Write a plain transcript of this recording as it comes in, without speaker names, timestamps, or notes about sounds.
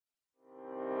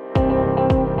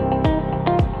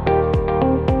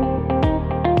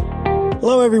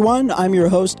Hello, everyone. I'm your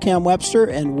host, Cam Webster,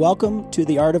 and welcome to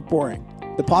The Art of Boring,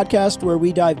 the podcast where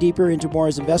we dive deeper into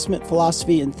Mower's investment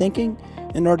philosophy and thinking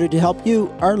in order to help you,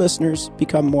 our listeners,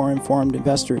 become more informed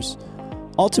investors.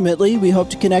 Ultimately, we hope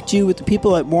to connect you with the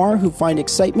people at Mower who find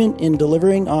excitement in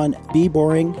delivering on Be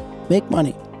Boring, Make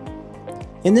Money.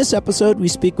 In this episode, we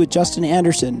speak with Justin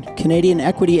Anderson, Canadian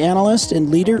equity analyst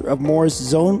and leader of Mower's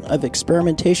zone of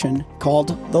experimentation called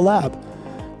The Lab.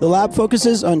 The Lab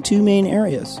focuses on two main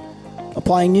areas: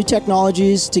 applying new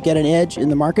technologies to get an edge in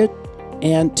the market,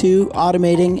 and two,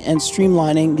 automating and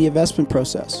streamlining the investment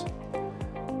process.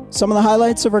 Some of the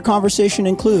highlights of our conversation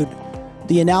include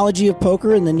the analogy of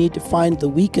poker and the need to find the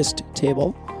weakest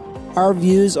table, our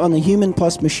views on the human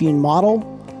plus machine model,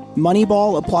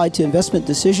 Moneyball applied to investment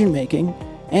decision-making,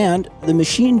 and the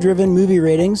machine-driven movie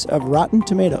ratings of Rotten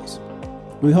Tomatoes.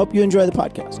 We hope you enjoy the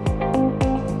podcast.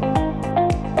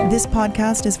 This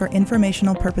podcast is for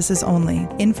informational purposes only.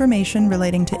 Information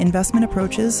relating to investment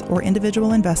approaches or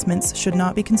individual investments should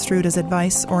not be construed as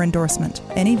advice or endorsement.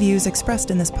 Any views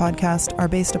expressed in this podcast are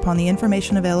based upon the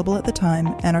information available at the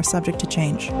time and are subject to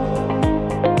change.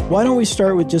 Why don't we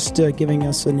start with just giving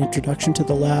us an introduction to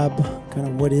the lab? Kind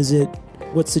of what is it?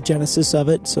 What's the genesis of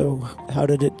it? So how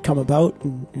did it come about?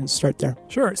 And start there.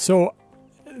 Sure. So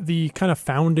the kind of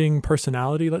founding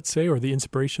personality, let's say, or the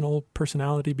inspirational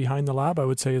personality behind the lab, I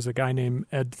would say, is a guy named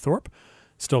Ed Thorpe.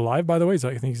 Still alive, by the way. I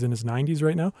think he's in his 90s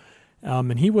right now.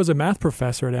 And he was a math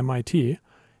professor at MIT.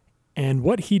 And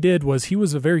what he did was he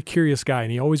was a very curious guy,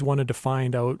 and he always wanted to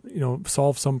find out,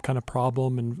 solve some kind of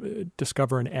problem and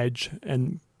discover an edge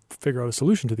and figure out a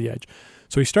solution to the edge.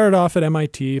 So he started off at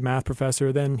MIT, math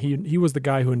professor. Then he was the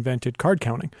guy who invented card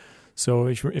counting. So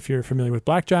if you're familiar with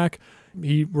blackjack,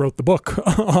 he wrote the book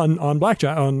on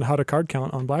blackjack, on how to card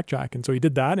count on blackjack. And so he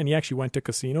did that, and he actually went to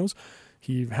casinos.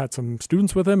 He had some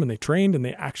students with him, and they trained, and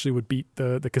they actually would beat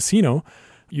the casino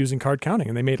using card counting.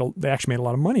 And they actually made a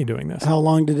lot of money doing this. How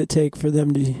long did it take for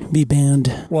them to be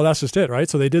banned? Well, that's just it, right?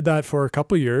 So they did that for a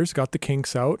couple of years, got the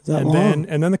kinks out, and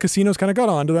then the casinos kind of got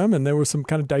onto them, and there were some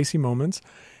kind of dicey moments.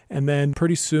 And then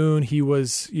pretty soon he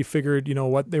figured,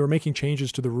 they were making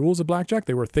changes to the rules of blackjack.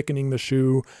 They were thickening the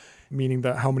shoe, meaning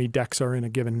that how many decks are in a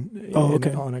given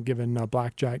on a given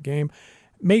blackjack game,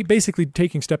 basically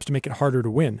taking steps to make it harder to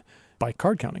win by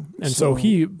card counting. And so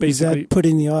he basically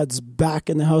putting the odds back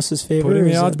in the house's favor. Putting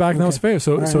the odds back in the house's favor.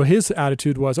 So his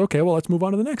attitude was, okay, well, let's move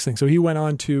on to the next thing. So he went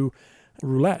on to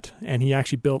roulette, and he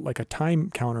actually built like a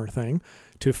time counter thing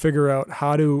to figure out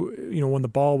how to, when the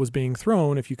ball was being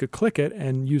thrown, if you could click it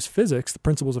and use physics, the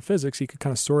principles of physics, he could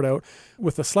kind of sort out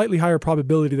with a slightly higher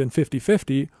probability than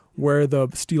 50-50 where the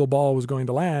steel ball was going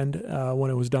to land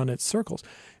when it was done at circles.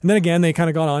 And then again, they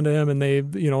kind of got onto him, and they,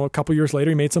 a couple years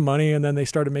later, he made some money, and then they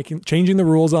started changing the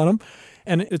rules on him.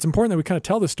 And it's important that we kind of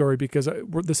tell this story because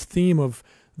this theme of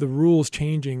the rules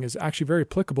changing is actually very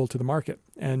applicable to the market,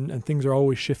 and things are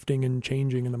always shifting and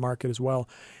changing in the market as well.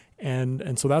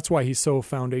 And so that's why he's so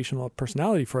foundational a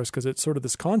personality for us, because it's sort of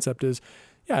this concept is,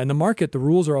 in the market, the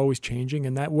rules are always changing,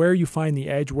 and that where you find the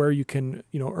edge, where you can,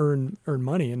 earn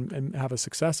money and have a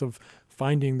success of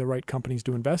finding the right companies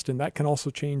to invest in, that can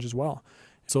also change as well.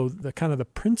 So the kind of the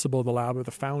principle of the lab, or the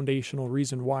foundational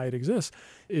reason why it exists,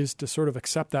 is to sort of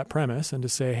accept that premise and to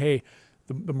say, hey,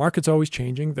 the market's always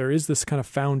changing. There is this kind of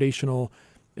foundational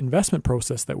investment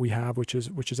process that we have, which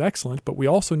is excellent, but we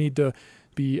also need to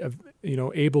be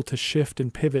able to shift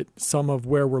and pivot some of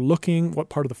where we're looking, what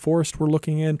part of the forest we're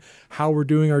looking in, how we're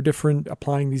doing our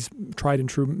applying these tried and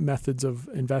true methods of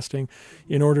investing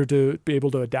in order to be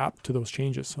able to adapt to those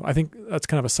changes. So I think that's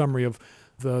kind of a summary of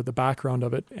the background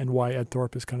of it and why Ed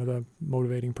Thorpe is kind of the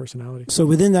motivating personality. So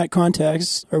within that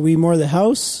context, are we more the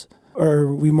house, or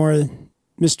are we more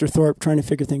Mr. Thorpe trying to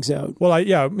figure things out? Well,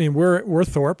 we're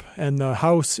Thorpe, and the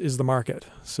house is the market.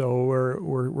 So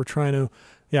we're trying to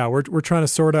we're trying to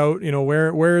sort out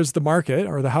where is the market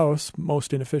or the house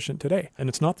most inefficient today, and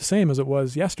it's not the same as it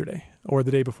was yesterday or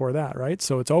the day before that, right?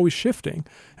 So it's always shifting,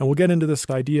 and we'll get into this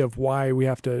idea of why we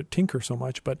have to tinker so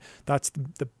much, but that's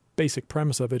the basic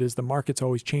premise of it is the market's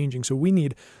always changing. So we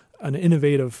need an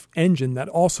innovative engine that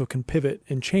also can pivot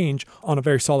and change on a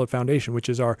very solid foundation, which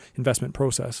is our investment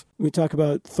process. We talk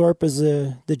about Thorpe as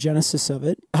the genesis of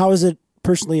it. How is it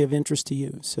personally of interest to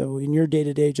you? So in your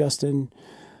day-to-day, Justin,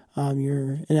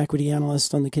 you're an equity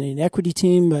analyst on the Canadian equity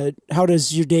team, but how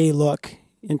does your day look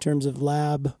in terms of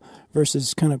lab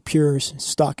versus kind of pure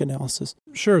stock analysis?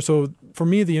 Sure. So for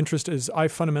me, the interest is I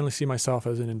fundamentally see myself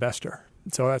as an investor.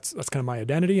 So that's kind of my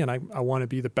identity, and I want to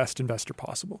be the best investor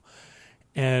possible.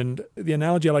 And the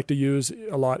analogy I like to use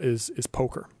a lot is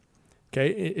poker. Okay,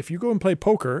 if you go and play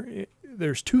poker,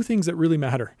 there's two things that really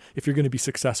matter if you're going to be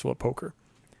successful at poker.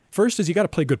 First is you got to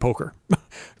play good poker.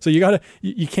 So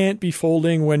you can't be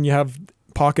folding when you have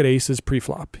pocket aces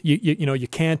pre-flop. You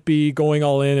can't be going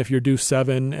all in if you're due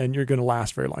 7 and you're going to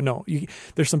last very long. No,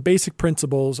 there's some basic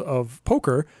principles of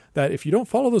poker that if you don't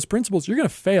follow those principles, you're going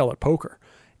to fail at poker.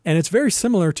 And it's very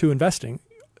similar to investing.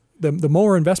 The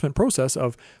Mower investment process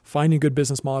of finding good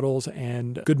business models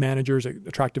and good managers,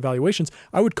 attractive valuations,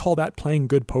 I would call that playing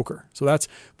good poker. So that's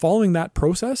following that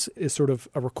process is sort of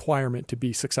a requirement to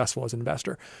be successful as an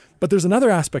investor. But there's another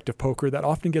aspect of poker that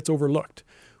often gets overlooked,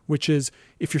 which is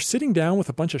if you're sitting down with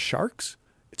a bunch of sharks,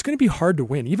 it's going to be hard to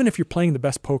win, even if you're playing the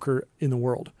best poker in the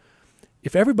world.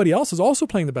 If everybody else is also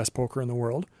playing the best poker in the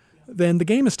world, then the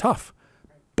game is tough.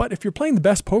 But if you're playing the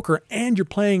best poker and you're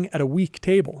playing at a weak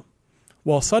table,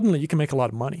 well, suddenly you can make a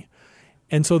lot of money.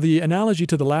 And so the analogy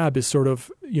to the lab is sort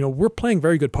of, we're playing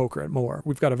very good poker at Mower.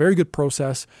 We've got a very good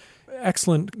process,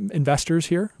 excellent investors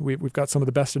here. We've got some of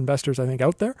the best investors, I think,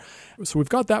 out there. So we've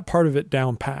got that part of it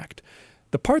down packed.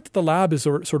 The part that the lab is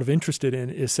sort of interested in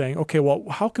is saying, okay, well,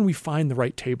 how can we find the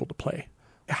right table to play?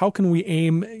 How can we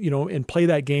aim, and play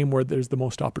that game where there's the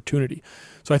most opportunity?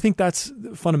 So I think that's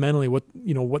fundamentally what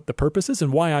the purpose is,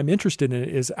 and why I'm interested in it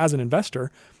is as an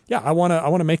investor. Yeah, I want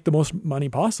to make the most money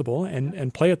possible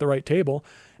and play at the right table.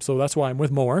 So that's why I'm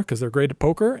with Mower, because they're great at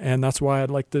poker, and that's why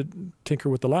I'd like to tinker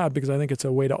with the lab, because I think it's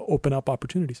a way to open up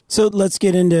opportunities. So let's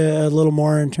get into a little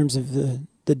more in terms of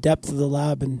the depth of the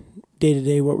lab and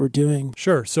day-to-day what we're doing.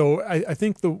 Sure. So I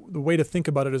think the way to think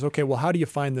about it is, okay, well, how do you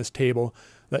find this table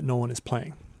that no one is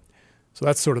playing? So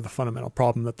that's sort of the fundamental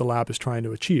problem that the lab is trying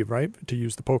to achieve, right? To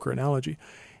use the poker analogy.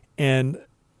 And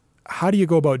how do you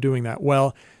go about doing that?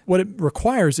 Well, what it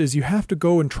requires is you have to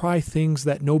go and try things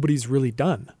that nobody's really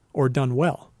done or done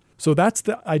well. So that's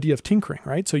the idea of tinkering,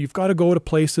 right? So you've got to go to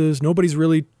places, nobody's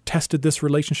really tested this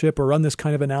relationship or run this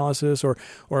kind of analysis or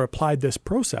applied this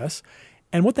process.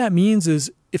 And what that means is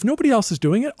if nobody else is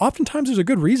doing it, oftentimes there's a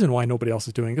good reason why nobody else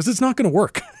is doing it, because it's not going to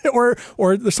work or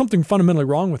there's something fundamentally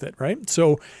wrong with it, right?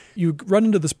 So you run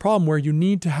into this problem where you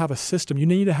need to have a system, you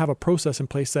need to have a process in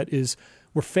place that is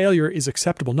where failure is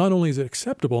acceptable. Not only is it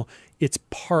acceptable, it's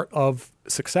part of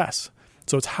success.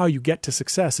 So it's how you get to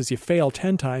success is you fail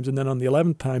 10 times and then on the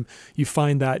 11th time you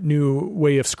find that new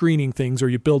way of screening things, or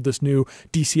you build this new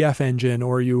DCF engine,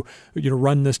 or you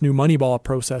run this new Moneyball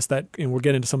process that, and we'll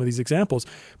get into some of these examples,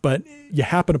 but you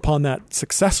happen upon that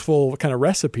successful kind of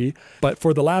recipe. But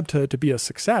for the lab to be a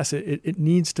success, it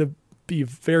needs to be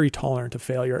very tolerant of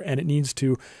failure, and it needs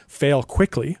to fail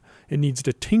quickly. It needs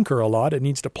to tinker a lot. It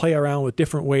needs to play around with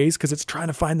different ways because it's trying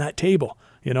to find that table,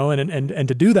 and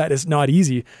to do that is not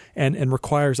easy and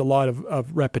requires a lot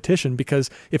of repetition, because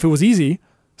if it was easy,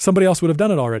 somebody else would have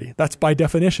done it already. That's by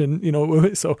definition,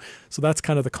 so that's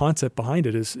kind of the concept behind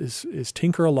it is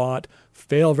tinker a lot,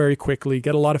 fail very quickly,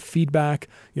 get a lot of feedback,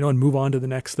 and move on to the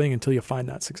next thing until you find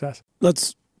that success.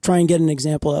 Let's try and get an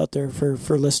example out there for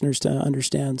listeners to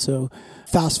understand. So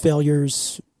fast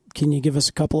failures, can you give us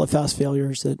a couple of fast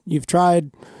failures that you've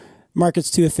tried?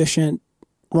 Market's too efficient,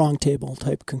 wrong table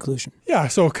type conclusion. Yeah,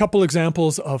 so a couple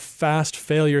examples of fast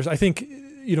failures. I think,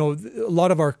 a lot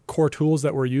of our core tools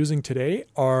that we're using today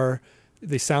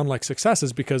they sound like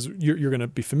successes because you're going to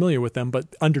be familiar with them,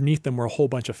 but underneath them were a whole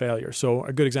bunch of failures. So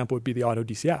a good example would be the auto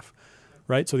DCF,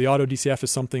 right? So the auto DCF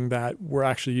is something that we're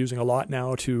actually using a lot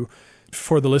now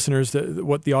for the listeners,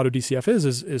 what the auto DCF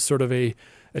is sort of a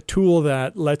tool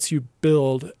that lets you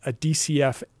build a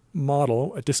DCF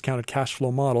model, a discounted cash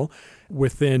flow model,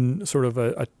 within sort of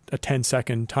a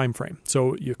 10-second time frame.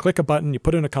 So you click a button, you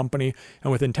put in a company,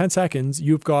 and within 10 seconds,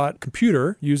 you've got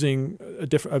computer using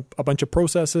a bunch of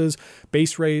processes,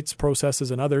 base rates,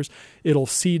 processes, and others. It'll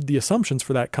seed the assumptions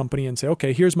for that company and say,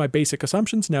 okay, here's my basic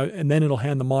assumptions now, and then it'll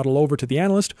hand the model over to the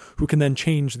analyst who can then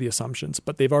change the assumptions.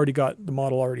 But they've already got the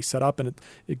model already set up, and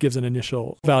it gives an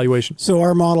initial valuation. So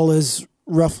our model is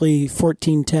roughly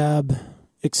 14-tab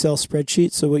Excel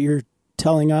spreadsheet. So what you're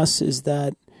telling us is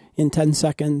that in 10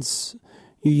 seconds,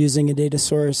 you're using a data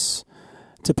source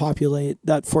to populate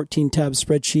that 14-tab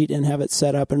spreadsheet and have it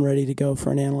set up and ready to go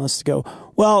for an analyst to go,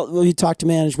 well, we talked to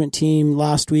management team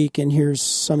last week, and here's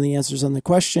some of the answers on the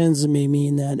questions. It may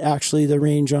mean that actually the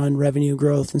range on revenue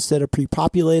growth instead of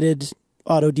pre-populated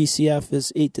auto DCF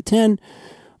is 8 to 10.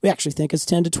 We actually think it's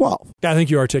 10 to 12. I think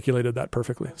you articulated that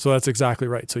perfectly. So that's exactly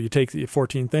right. So you take the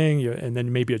 14 thing and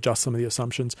then maybe adjust some of the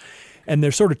assumptions. And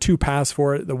there's sort of two paths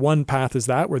for it. The one path is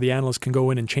that where the analyst can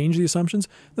go in and change the assumptions.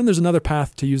 Then there's another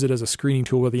path to use it as a screening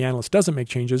tool where the analyst doesn't make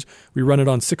changes. We run it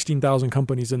on 16,000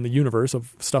 companies in the universe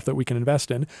of stuff that we can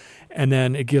invest in. And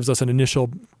then it gives us an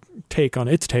initial take on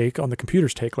the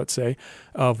computer's take, let's say,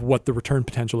 of what the return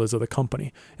potential is of the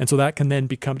company. And so that can then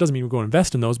become, doesn't mean we go and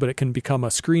invest in those, but it can become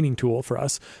a screening tool for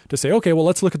us to say, okay, well,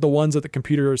 let's look at the ones that the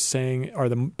computer is saying are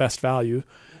the best value,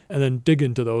 and then dig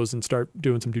into those and start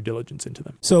doing some due diligence into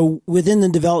them. So within the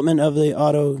development of the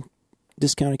auto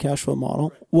discounted cash flow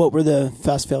model, what were the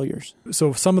fast failures?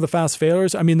 So some of the fast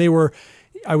failures, I mean, they were,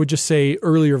 I would just say,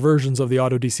 earlier versions of the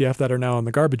auto DCF that are now in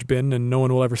the garbage bin, and no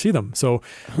one will ever see them. So,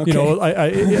 you know,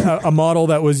 a model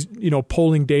that was, you know,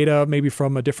 pulling data maybe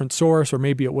from a different source, or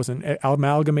maybe it wasn't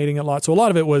amalgamating a lot. So a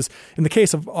lot of it was, in the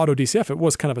case of auto DCF, it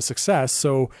was kind of a success.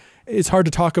 So it's hard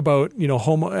to talk about, you know,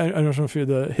 I don't know if you're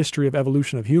the history of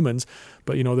evolution of humans,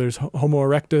 but, you know, there's Homo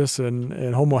erectus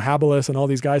and Homo habilis and all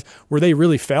these guys. Were they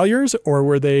really failures, or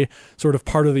were they sort of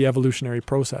part of the evolutionary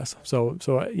process? So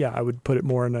yeah, I would put it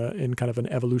more in kind of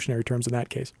an evolutionary terms in that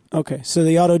case. Okay. So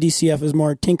the auto DCF is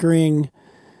more tinkering.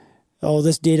 Oh,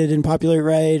 this data didn't populate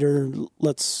right, or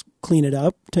let's clean it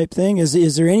up type thing.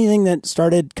 Is there anything that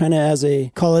started kind of as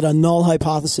call it a null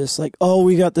hypothesis, like, oh,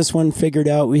 we got this one figured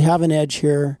out, we have an edge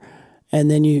here, and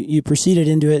then you proceeded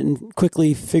into it and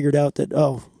quickly figured out that,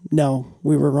 oh, no,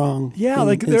 we were wrong. Yeah,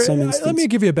 let me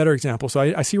give you a better example. So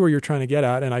I see where you're trying to get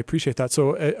at, and I appreciate that.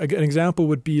 So an example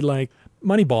would be like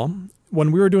Moneyball.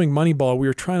 When we were doing Moneyball, we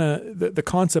were trying to, the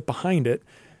concept behind it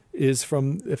is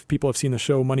from, if people have seen the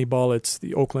show Moneyball, it's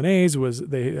the Oakland A's.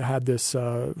 They had this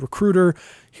recruiter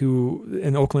who,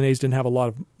 in Oakland A's, didn't have a lot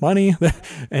of money,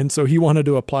 and so he wanted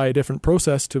to apply a different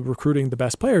process to recruiting the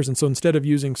best players. And so instead of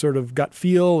using sort of gut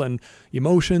feel and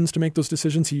emotions to make those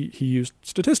decisions, he used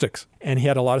statistics, and he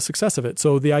had a lot of success of it.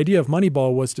 So the idea of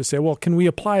Moneyball was to say, well, can we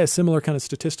apply a similar kind of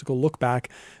statistical look back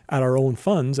at our own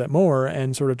funds at Mower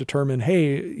and sort of determine,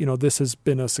 hey, you know, this has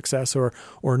been a success or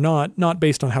not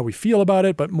based on how we feel about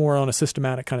it, but more on a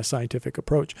systematic kind of scientific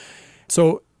approach.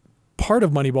 So part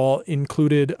of Moneyball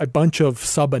included a bunch of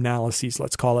sub-analyses,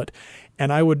 let's call it.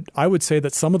 And I would say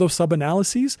that some of those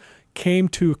sub-analyses came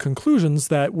to conclusions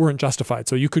that weren't justified.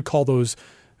 So you could call those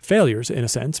failures in a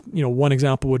sense. You know, one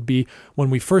example would be when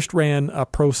we first ran a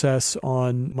process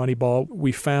on Moneyball,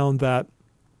 we found that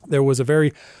there was a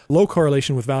very low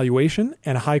correlation with valuation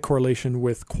and a high correlation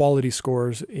with quality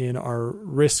scores in our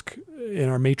risk, in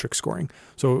our matrix scoring.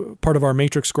 So part of our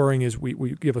matrix scoring is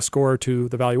we give a score to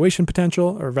the valuation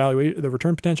potential or the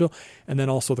return potential, and then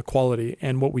also the quality.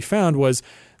 And what we found was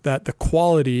that the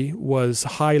quality was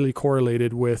highly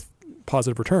correlated with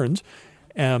positive returns.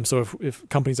 So if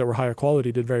companies that were higher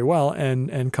quality did very well,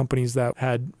 and companies that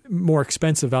had more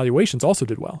expensive valuations also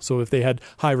did well. So if they had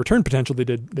high return potential, they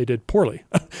did poorly.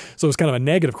 So it was kind of a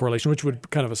negative correlation, which would be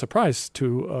kind of a surprise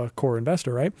to a core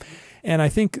investor, right? And I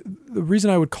think the reason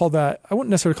I would call that, I wouldn't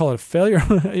necessarily call it a failure.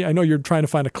 I know you're trying to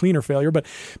find a cleaner failure, but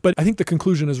I think the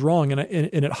conclusion is wrong, and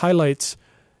it highlights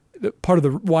part of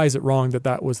the why is it wrong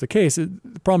that was the case. The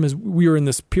problem is we were in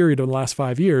this period of the last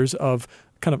 5 years of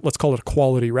kind of, let's call it a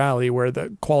quality rally, where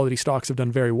the quality stocks have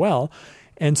done very well.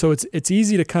 And so it's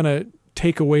easy to kind of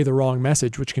take away the wrong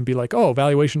message, which can be like, oh,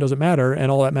 valuation doesn't matter,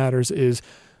 and all that matters is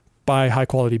buy high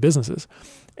quality businesses.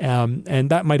 And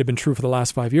that might have been true for the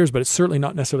last 5 years, but it's certainly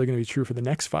not necessarily going to be true for the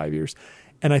next 5 years.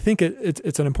 And I think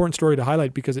it's an important story to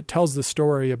highlight because it tells the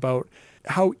story about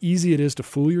how easy it is to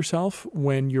fool yourself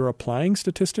when you're applying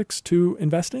statistics to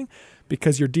investing,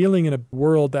 because you're dealing in a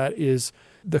world that is,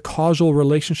 the causal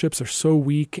relationships are so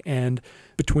weak, and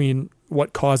between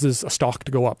what causes a stock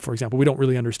to go up, for example, we don't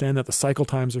really understand that. The cycle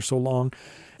times are so long.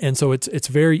 And so it's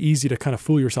very easy to kind of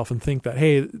fool yourself and think that,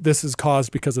 hey, this is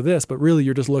caused because of this, but really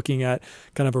you're just looking at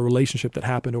kind of a relationship that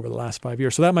happened over the last 5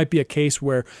 years. So that might be a case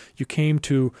where you came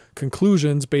to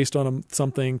conclusions based on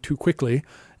something too quickly.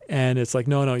 And it's like,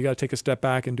 no, you got to take a step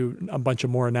back and do a bunch of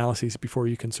more analyses before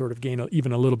you can sort of gain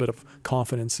even a little bit of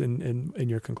confidence in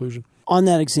your conclusion. On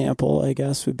that example, I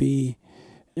guess, would be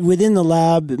within the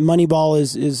lab, Moneyball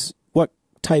is what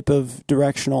type of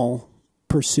directional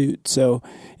pursuit? So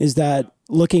is that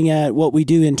looking at what we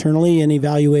do internally and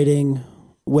evaluating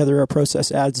whether a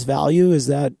process adds value? Is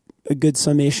that a good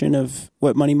summation of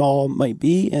what Moneyball might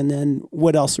be? And then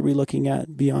what else are we looking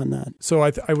at beyond that? So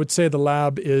I would say the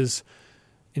lab is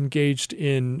engaged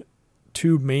in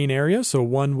two main areas. So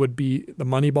one would be the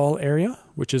Moneyball area,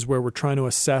 which is where we're trying to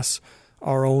assess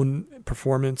our own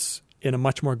performance in a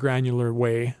much more granular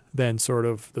way than sort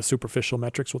of the superficial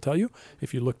metrics will tell you.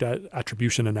 If you looked at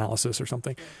attribution analysis or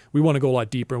something, we want to go a lot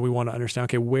deeper, and we want to understand,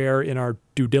 okay, where in our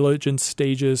due diligence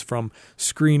stages, from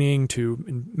screening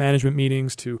to management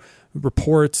meetings to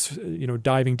reports,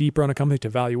 diving deeper on a company, to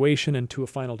valuation and to a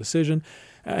final decision.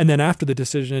 And then after the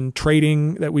decision,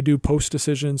 trading that we do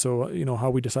post-decision, so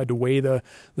how we decide to weigh the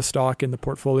stock in the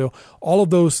portfolio, all of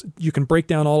those, you can break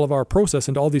down all of our process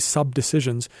into all these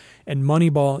sub-decisions. And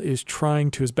Moneyball is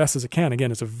trying to, as best as it can,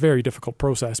 again, it's a very difficult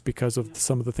process because of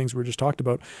some of the things we just talked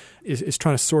about, is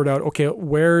trying to sort out, okay,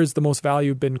 where's the most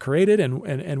value been created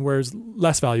and where's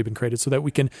less value been created, so that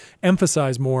we can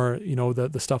emphasize more,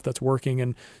 the stuff that's working,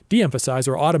 and de-emphasize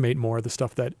or automate more the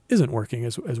stuff that isn't working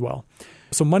as well.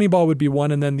 So Moneyball would be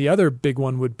one, and then the other big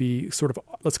one would be sort of,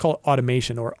 let's call it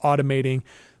automation, or automating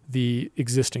the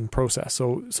existing process.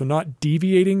 So not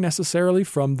deviating necessarily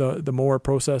from the Mower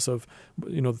process of,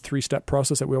 the 3-step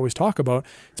process that we always talk about.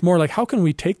 It's more like, how can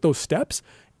we take those steps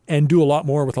and do a lot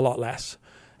more with a lot less?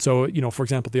 So, for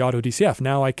example, the auto DCF,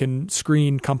 now I can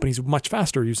screen companies much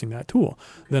faster using that tool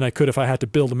than I could if I had to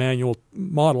build a manual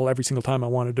model every single time I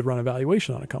wanted to run a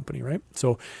valuation on a company, right?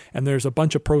 So, and there's a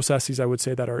bunch of processes, I would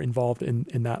say, that are involved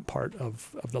in that part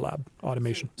of the lab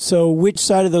automation. So which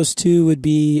side of those two would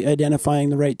be identifying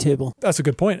the right table? That's a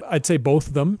good point. I'd say both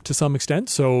of them to some extent.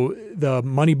 So the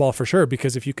Moneyball for sure,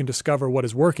 because if you can discover what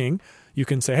is working, you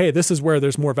can say, hey, this is where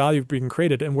there's more value being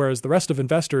created. And whereas the rest of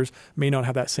investors may not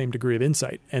have that same degree of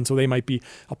insight. And so they might be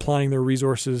applying their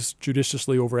resources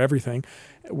judiciously over everything,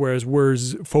 whereas we're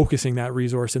focusing that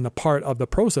resource in the part of the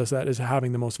process that is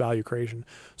having the most value creation.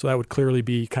 So that would clearly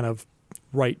be kind of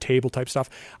right table type stuff.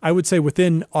 I would say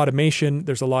within automation,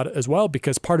 there's a lot as well,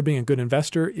 because part of being a good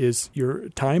investor is your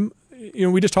time.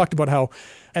 We just talked about how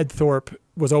Ed Thorpe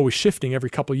was always shifting. Every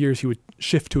couple of years, he would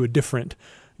shift to a different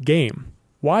game.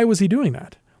 Why was he doing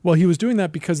that? Well, he was doing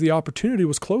that because the opportunity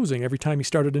was closing every time he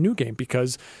started a new game,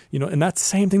 because, and that's the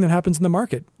same thing that happens in the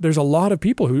market. There's a lot of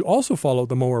people who also follow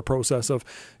the Mower process of,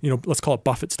 let's call it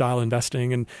Buffett style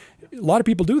investing. And a lot of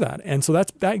people do that. And so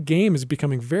that game is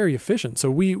becoming very efficient.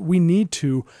 So we need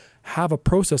to have a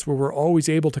process where we're always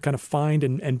able to kind of find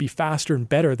and be faster and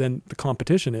better than the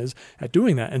competition is at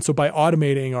doing that. And so by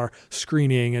automating our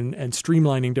screening and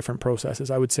streamlining different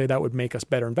processes, I would say that would make us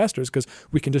better investors, because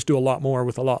we can just do a lot more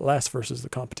with a lot less versus the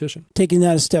competition. Taking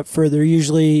that a step further,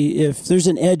 usually if there's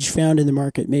an edge found in the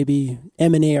market, maybe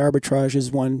M&A arbitrage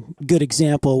is one good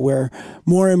example, where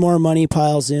more and more money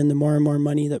piles in. The more and more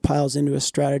money that piles into a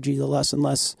strategy, the less and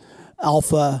less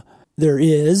alpha there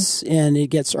is, and it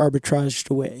gets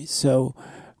arbitraged away. So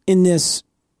in this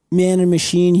man and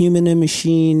machine, human and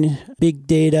machine, big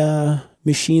data,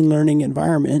 machine learning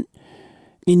environment,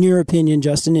 in your opinion,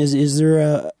 Justin, is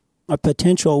there a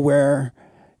potential where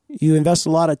you invest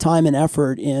a lot of time and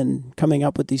effort in coming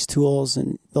up with these tools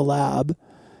in the lab,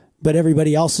 but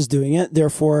everybody else is doing it,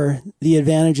 therefore the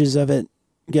advantages of it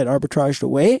get arbitraged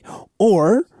away?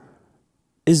 Or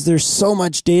is there so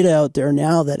much data out there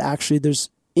now that actually there's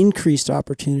increased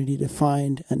opportunity to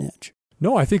find an edge?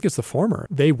 No, I think it's the former.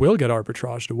 They will get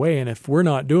arbitraged away. And if we're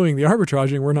not doing the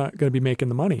arbitraging, we're not going to be making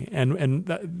the money. And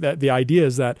that the idea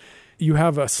is that you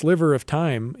have a sliver of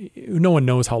time. No one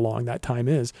knows how long that time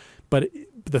is. But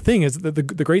the thing is, the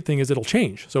great thing is it'll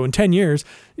change. So in 10 years,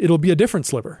 it'll be a different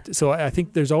sliver. So I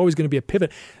think there's always going to be a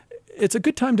pivot. It's a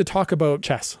good time to talk about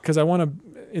chess, because I want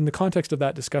to, in the context of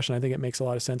that discussion, I think it makes a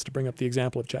lot of sense to bring up the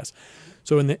example of chess.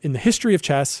 So in the history of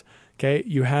chess, okay,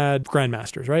 you had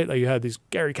grandmasters, right? Like you had these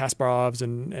Garry Kasparovs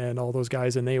and all those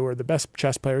guys, and they were the best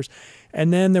chess players.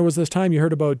 And then there was this time you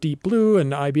heard about Deep Blue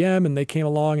and IBM, and they came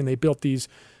along and they built these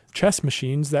chess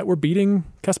machines that were beating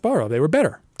Kasparov. They were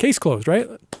better. Case closed, right?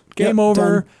 Game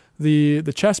over. Done.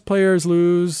 The chess players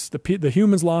lose. The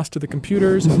humans lost to the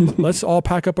computers. Let's all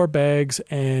pack up our bags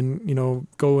and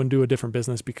go and do a different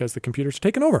business because the computers are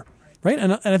taking over. Right.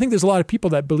 And I think there's a lot of people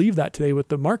that believe that today with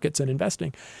the markets and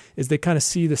investing, is they kind of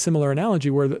see the similar analogy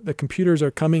where the computers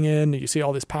are coming in, you see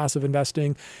all this passive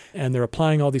investing, and they're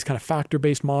applying all these kind of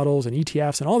factor-based models and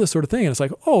ETFs and all this sort of thing. And it's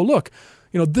like, oh, look,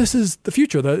 this is the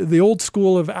future. The old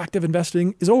school of active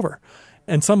investing is over.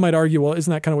 And some might argue, well,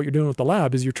 isn't that kind of what you're doing with the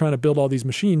lab, is you're trying to build all these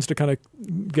machines to kind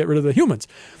of get rid of the humans.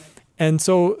 And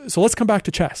so let's come back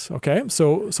to chess, okay?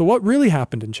 So what really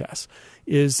happened in chess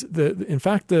is, in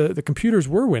fact, the computers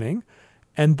were winning,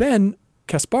 and then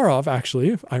Kasparov,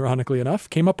 actually, ironically enough,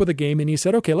 came up with a game, and he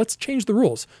said, okay, let's change the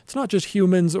rules. It's not just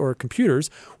humans or computers.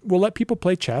 We'll let people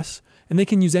play chess, and they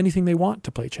can use anything they want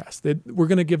to play chess. We're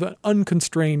going to give an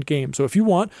unconstrained game. So if you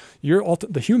want,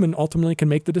 the human ultimately can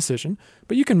make the decision,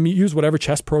 but you can use whatever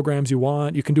chess programs you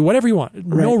want. You can do whatever you want.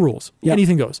 Right. No rules. Yep.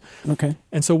 Anything goes. Okay.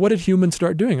 And so what did humans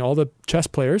start doing? All the chess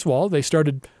players, well, they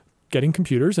started getting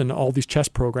computers and all these chess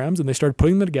programs, and they started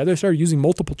putting them together. They started using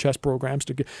multiple chess programs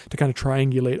to kind of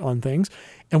triangulate on things.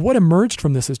 And what emerged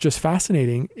from this is just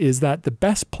fascinating, is that the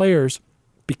best players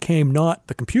became not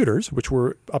the computers, which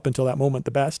were up until that moment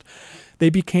the best. They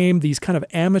became these kind of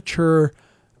amateur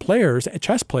players,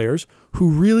 chess players, who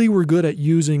really were good at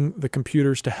using the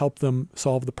computers to help them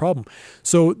solve the problem.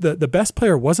 So the best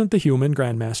player wasn't the human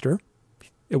grandmaster.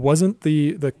 It wasn't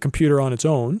the computer on its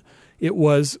own. It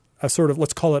was a sort of,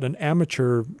 let's call it an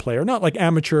amateur player, not like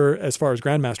amateur as far as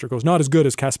grandmaster goes, not as good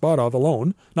as Kasparov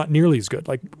alone, not nearly as good.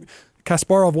 Like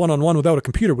Kasparov one-on-one without a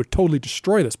computer would totally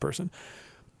destroy this person.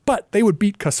 But they would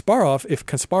beat Kasparov if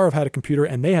Kasparov had a computer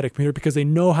and they had a computer, because they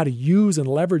know how to use and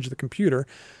leverage the computer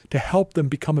to help them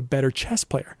become a better chess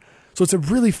player. So it's a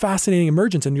really fascinating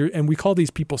emergence. And we call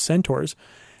these people centaurs,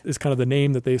 is kind of the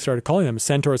name that they started calling them.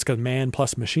 Centaurs because man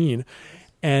plus machine.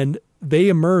 And they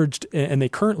emerged, and they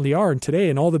currently are, and today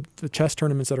in all the chess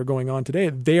tournaments that are going on today,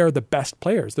 they are the best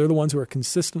players. They're the ones who are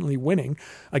consistently winning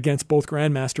against both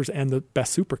grandmasters and the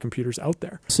best supercomputers out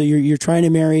there. So you're trying to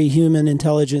marry human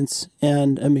intelligence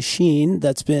and a machine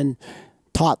that's been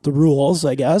taught the rules,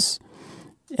 I guess,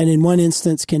 and in one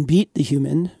instance can beat the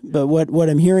human. But what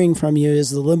I'm hearing from you is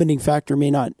the limiting factor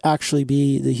may not actually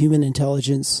be the human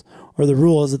intelligence or the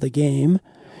rules of the game,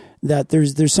 that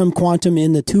there's some quantum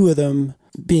in the two of them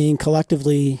being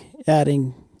collectively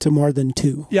adding to more than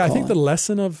two. Yeah, I think the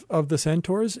lesson of the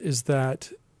centaurs is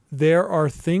that there are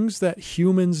things that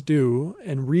humans do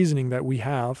and reasoning that we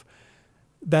have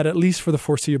that, at least for the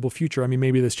foreseeable future, I mean,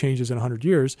 maybe this changes in 100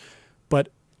 years, but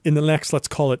in the next, let's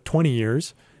call it 20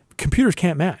 years, computers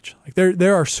can't match. Like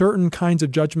there are certain kinds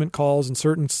of judgment calls and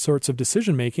certain sorts of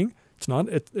decision making.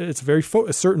 It's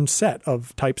a certain set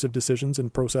of types of decisions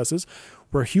and processes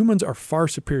where humans are far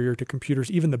superior to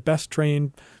computers, even the best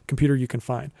trained computer you can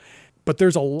find. But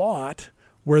there's a lot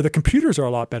where the computers are a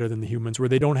lot better than the humans, where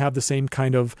they don't have the same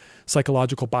kind of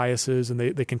psychological biases, and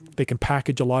they can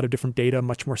package a lot of different data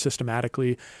much more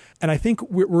systematically. And I think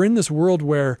we're in this world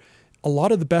where a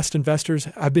lot of the best investors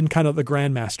have been kind of the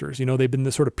grandmasters. You know, they've been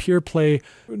the sort of pure play.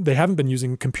 They haven't been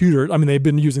using computers. I mean, they've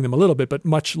been using them a little bit, but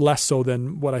much less so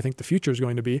than what I think the future is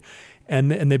going to be.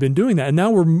 And they've been doing that. And now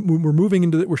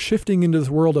we're shifting into this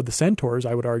world of the centaurs,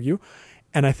 I would argue.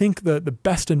 And I think the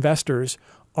best investors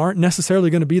aren't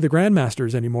necessarily going to be the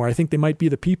grandmasters anymore. I think they might be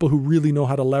the people who really know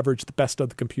how to leverage the best of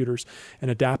the computers and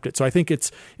adapt it. So I think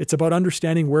it's about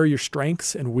understanding where your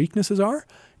strengths and weaknesses are,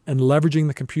 and leveraging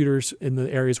the computers in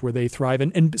the areas where they thrive,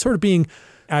 and sort of being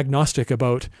agnostic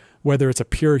about whether it's a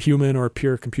pure human or a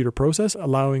pure computer process,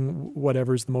 allowing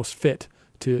whatever's the most fit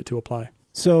to apply.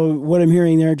 So what I'm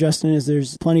hearing there, Justin, is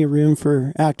there's plenty of room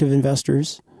for active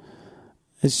investors.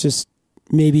 It's just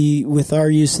maybe with our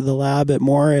use of the lab at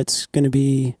Mower, it's going to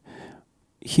be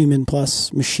human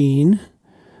plus machine.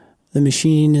 The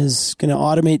machine is going to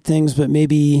automate things, but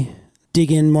maybe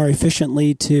dig in more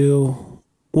efficiently to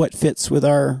what fits with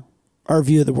our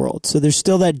view of the world. So there's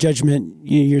still that judgment.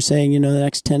 You're saying, the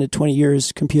next 10 to 20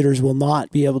 years, computers will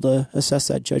not be able to assess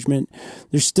that judgment.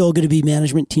 There's still going to be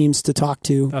management teams to talk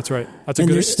to. That's right.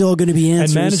 There's still going to be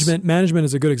answers. And management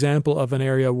is a good example of an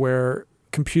area where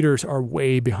computers are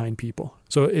way behind people.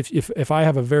 So if I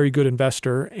have a very good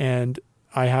investor and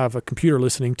I have a computer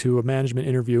listening to a management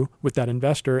interview with that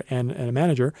investor and a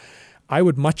manager, I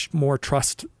would much more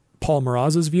trust Paul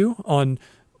Maraz's view on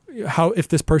how, if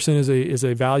this person is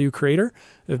a value creator,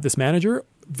 this manager,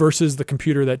 versus the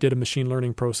computer that did a machine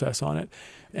learning process on it.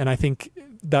 And I think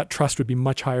that trust would be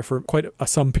much higher for quite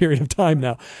some period of time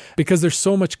now, because there's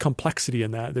so much complexity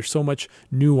in that. There's so much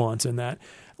nuance in that.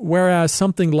 Whereas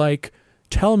something like,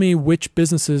 tell me which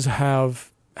businesses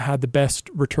have had the best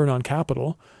return on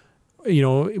capital,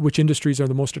 which industries are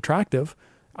the most attractive,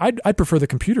 I'd prefer the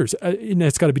computers.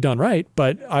 It's got to be done right,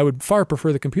 but I would far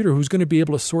prefer the computer, who's going to be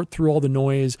able to sort through all the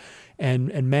noise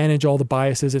and manage all the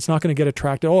biases. It's not going to get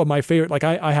attracted. Oh, my favorite, like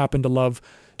I happen to love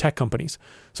tech companies.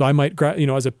 So I might,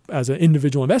 as an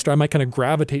individual investor, I might kind of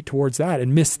gravitate towards that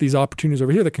and miss these opportunities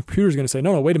over here. The computer's going to say,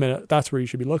 no, wait a minute, that's where you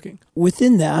should be looking.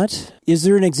 Within that, is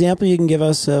there an example you can give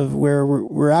us of where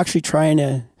we're actually trying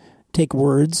to take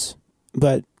words,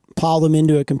 but pile them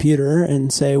into a computer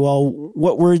and say, well,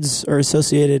 what words are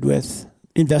associated with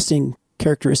investing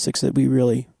characteristics that we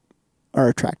really are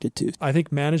attracted to? I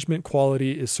think management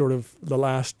quality is sort of the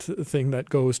last thing that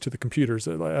goes to the computers.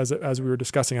 As we were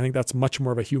discussing, I think that's much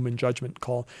more of a human judgment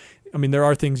call. I mean, there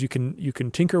are things you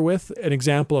can tinker with. An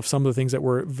example of some of the things that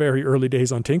were very early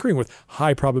days on tinkering with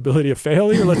high probability of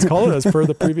failure, let's call it, as per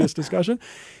the previous discussion,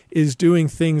 is doing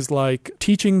things like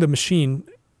teaching the machine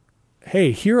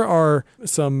hey, here are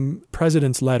some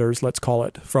president's letters, let's call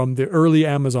it, from the early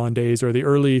Amazon days or the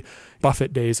early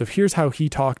Buffett days of here's how he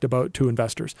talked about to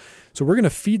investors. So we're going to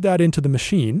feed that into the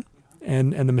machine,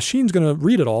 and the machine's going to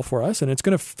read it all for us, and it's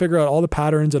going to figure out all the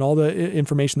patterns and all the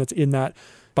information that's in that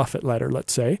Buffett letter,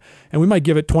 let's say. And we might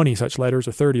give it 20 such letters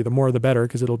or 30. The more the better,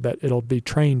 because it'll be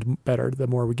trained better the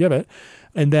more we give it.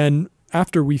 And then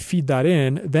after we feed that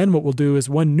in, then what we'll do is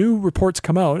when new reports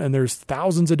come out, and there's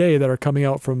thousands a day that are coming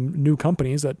out from new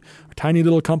companies that are tiny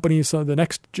little companies, so the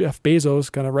next Jeff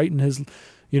Bezos kind of writing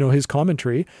his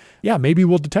commentary, maybe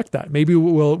we'll detect that. Maybe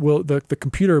the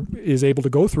computer is able to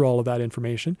go through all of that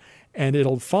information, and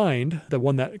it'll find the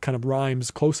one that kind of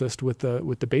rhymes closest with the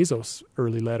Bezos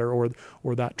early letter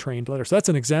or that trained letter. So that's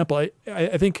an example.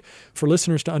 I think for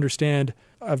listeners to understand,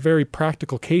 a very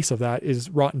practical case of that is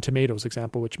Rotten Tomatoes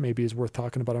example, which maybe is worth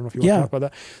talking about. I don't know if you want to talk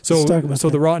about that. So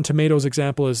the Rotten Tomatoes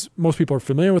example is, most people are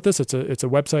familiar with this. It's a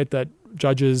website that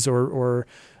judges or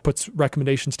puts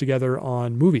recommendations together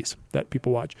on movies that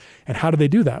people watch. And how do they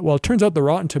do that? Well, it turns out the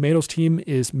Rotten Tomatoes team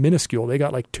is minuscule. They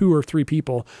got like 2 or 3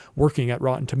 people working at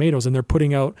Rotten Tomatoes, and they're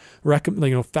putting out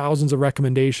thousands of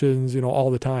recommendations,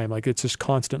 all the time. Like, it's just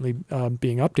constantly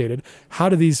being updated. How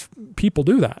do these people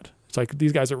do that? It's like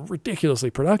these guys are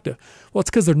ridiculously productive. Well, it's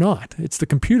because they're not. It's the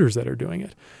computers that are doing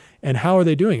it. And how are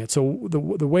they doing it? So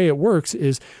the way it works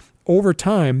is, over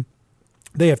time,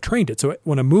 they have trained it. So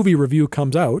when a movie review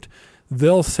comes out,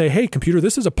 they'll say, hey, computer,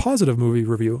 this is a positive movie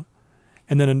review.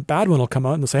 And then a bad one will come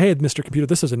out and they'll say, hey, Mr. Computer,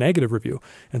 this is a negative review.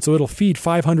 And so it'll feed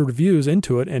 500 reviews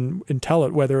into it and tell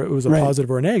it whether it was a positive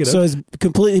or a negative. So it's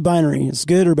completely binary. It's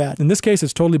good or bad. In this case,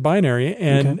 it's totally binary.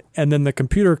 And then the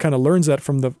computer kind of learns that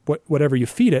from whatever you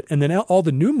feed it. And then all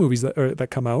the new movies that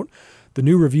come out, the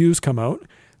new reviews come out,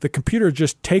 the computer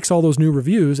just takes all those new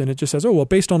reviews and it just says, oh, well,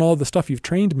 based on all the stuff you've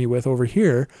trained me with over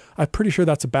here, I'm pretty sure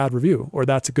that's a bad review or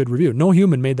that's a good review. No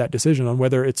human made that decision on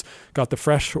whether it's got the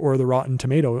fresh or the rotten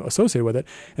tomato associated with it.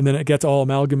 And then it gets all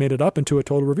amalgamated up into a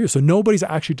total review. So nobody's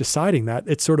actually deciding that.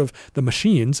 It's sort of the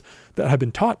machines that have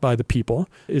been taught by the people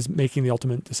is making the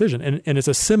ultimate decision. And it's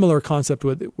a similar concept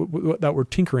that we're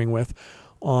tinkering with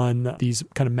on these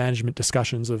kind of management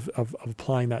discussions of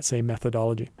applying that same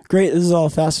methodology. Great. This is all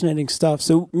fascinating stuff.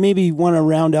 So maybe want to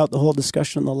round out the whole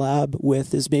discussion in the lab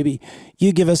with is maybe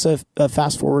you give us a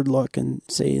fast forward look and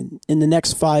say in the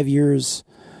next 5 years,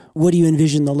 what do you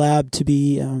envision the lab to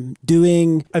be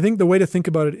doing? I think the way to think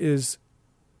about it is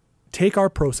take our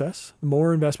process, the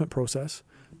Mower investment process,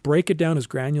 break it down as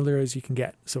granular as you can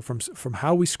get. So from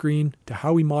how we screen to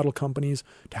how we model companies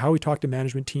to how we talk to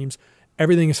management teams,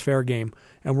 everything is fair game.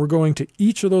 And we're going to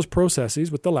each of those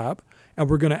processes with the lab, and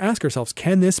we're going to ask ourselves,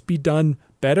 can this be done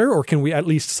better, or can we at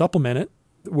least supplement it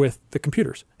with the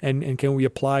computers? And can we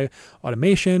apply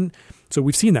automation? So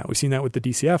we've seen that. We've seen that with the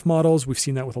DCF models. We've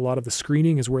seen that with a lot of the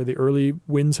screening is where the early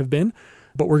wins have been.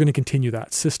 But we're going to continue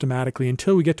that systematically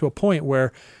until we get to a point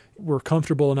where we're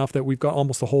comfortable enough that we've got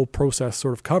almost the whole process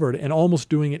sort of covered and almost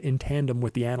doing it in tandem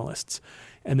with the analysts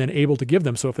and then able to give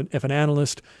them. So if an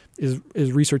analyst is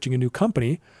researching a new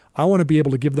company, I want to be able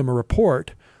to give them a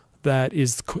report that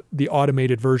is the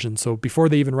automated version. So before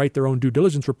they even write their own due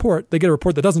diligence report, they get a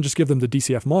report that doesn't just give them the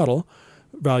DCF model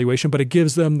valuation, but it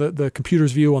gives them the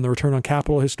computer's view on the return on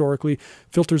capital historically,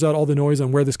 filters out all the noise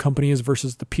on where this company is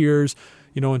versus the peers,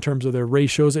 in terms of their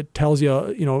ratios. It tells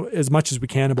you, as much as we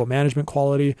can about management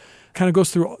quality, kind of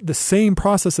goes through the same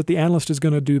process that the analyst is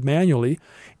going to do manually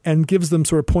and gives them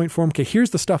sort of point form, okay,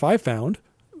 here's the stuff I found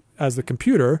as the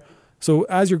computer. So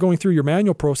as you're going through your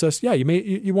manual process,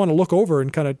 you want to look over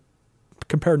and kind of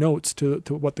compare notes to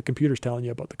what the computer's telling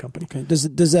you about the company. Okay.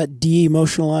 Does that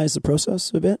de-emotionalize the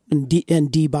process a bit and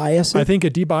de-bias it? I think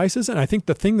it de-biases, and I think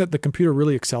the thing that the computer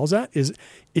really excels at is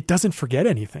it doesn't forget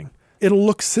anything. It'll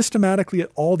look systematically at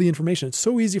all the information. It's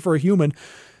so easy for a human,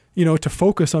 to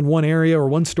focus on one area or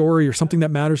one story or something that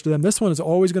matters to them. This one is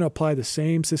always going to apply the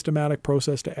same systematic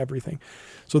process to everything.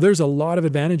 So there's a lot of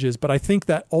advantages, but I think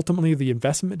that ultimately the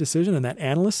investment decision and that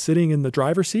analyst sitting in the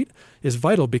driver's seat is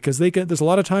vital because there's a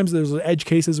lot of times there's edge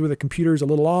cases where the computer is a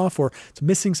little off or it's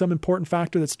missing some important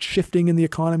factor that's shifting in the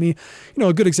economy.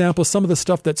 A good example is some of the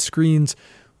stuff that screens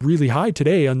really high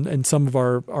today and some of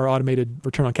our automated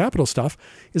return on capital stuff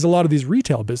is a lot of these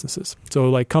retail businesses. So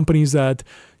like companies that,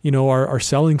 are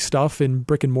selling stuff in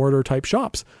brick and mortar type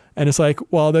shops. And it's like,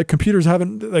 well, the computers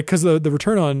haven't, because the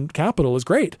return on capital is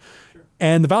great.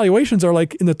 And the valuations are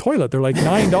like in the toilet. They're like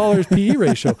 $9 PE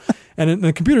ratio. And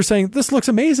the computer's saying, this looks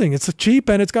amazing. It's cheap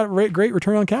and it's got great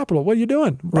return on capital. What are you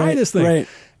doing? Buy this thing. Right.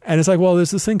 And it's like, well,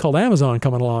 there's this thing called Amazon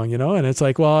coming along, and it's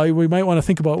like, well, we might want to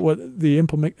think about what the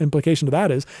implication of that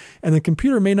is. And the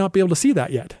computer may not be able to see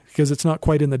that yet because it's not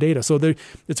quite in the data. So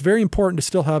it's very important to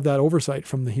still have that oversight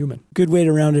from the human. Good way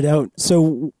to round it out.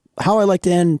 So how I like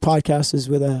to end podcasts is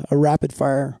with a rapid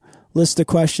fire list of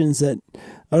questions that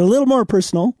are a little more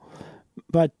personal.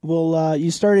 But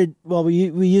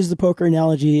we use the poker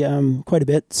analogy quite a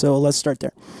bit, so let's start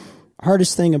there.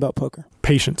 Hardest thing about poker?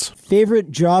 Patience.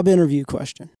 Favorite job interview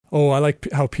question? Oh, I like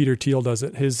how Peter Thiel does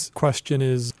it. His question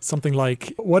is something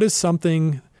like, what is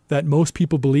something that most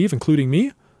people believe, including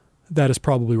me, that is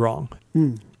probably wrong?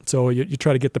 So you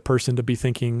try to get the person to be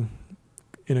thinking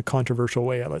in a controversial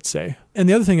way, let's say. And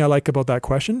the other thing I like about that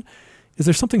question is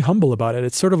there's something humble about it.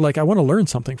 It's sort of like, I want to learn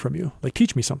something from you. Like,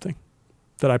 teach me something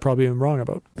that I probably am wrong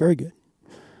about. Very good.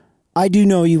 I do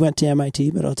know you went to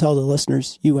MIT, but I'll tell the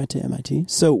listeners you went to MIT.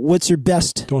 So what's your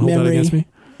best memory? Don't hold that against me.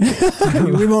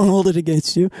 We won't hold it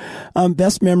against you.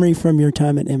 Best memory from your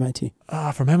time at MIT?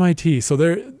 From MIT. So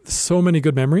there are so many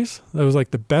good memories. That was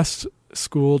like the best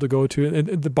school to go to.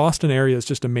 And the Boston area is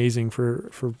just amazing for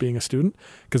being a student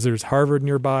because there's Harvard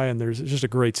nearby and there's just a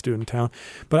great student town.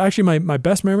 But actually my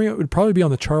best memory would probably be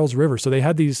on the Charles River. So they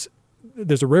had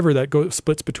there's a river that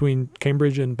splits between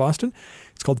Cambridge and Boston.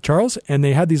 It's called the Charles, and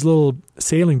they had these little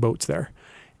sailing boats there,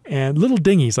 and little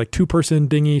dinghies, like 2-person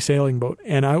dinghy sailing boat.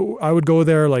 And I would go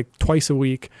there like twice a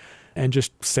week and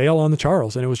just sail on the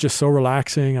Charles, and it was just so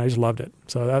relaxing. I just loved it.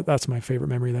 So that's my favorite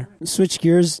memory there. Switch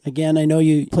gears again. I know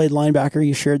you played linebacker.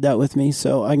 You shared that with me,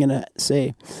 so I'm going to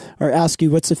ask you,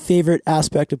 what's the favorite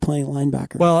aspect of playing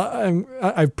linebacker? Well,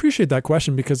 I appreciate that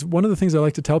question because one of the things I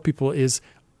like to tell people is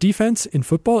defense in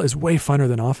football is way funner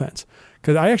than offense.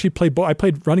 Because I actually played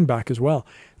running back as well,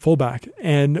 fullback.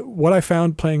 And what I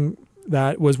found playing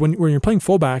that was when you're playing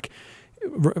fullback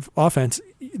offense,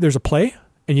 there's a play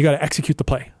and you got to execute the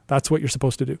play. That's what you're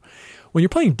supposed to do. When you're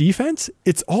playing defense,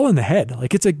 it's all in the head.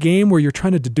 Like, it's a game where you're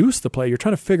trying to deduce the play. You're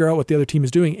trying to figure out what the other team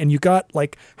is doing, and you got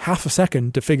like half a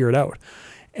second to figure it out.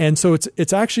 And so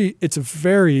it's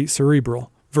very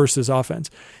cerebral versus offense.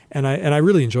 And I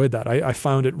really enjoyed that. I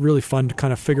found it really fun to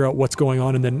kind of figure out what's going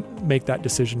on and then make that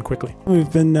decision quickly.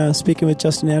 We've been speaking with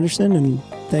Justin Anderson, and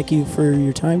thank you for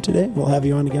your time today. We'll have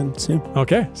you on again soon.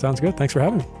 Okay, sounds good. Thanks for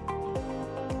having me.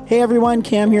 Hey everyone,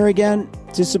 Cam here again.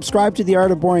 To subscribe to the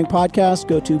Art of Boring podcast,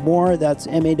 go to Mawer, that's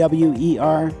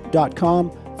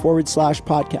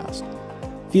mawer.com/podcast.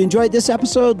 If you enjoyed this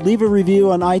episode, leave a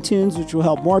review on iTunes, which will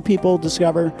help more people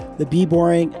discover the Be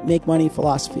Boring, Make Money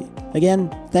philosophy.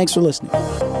 Again, thanks for listening.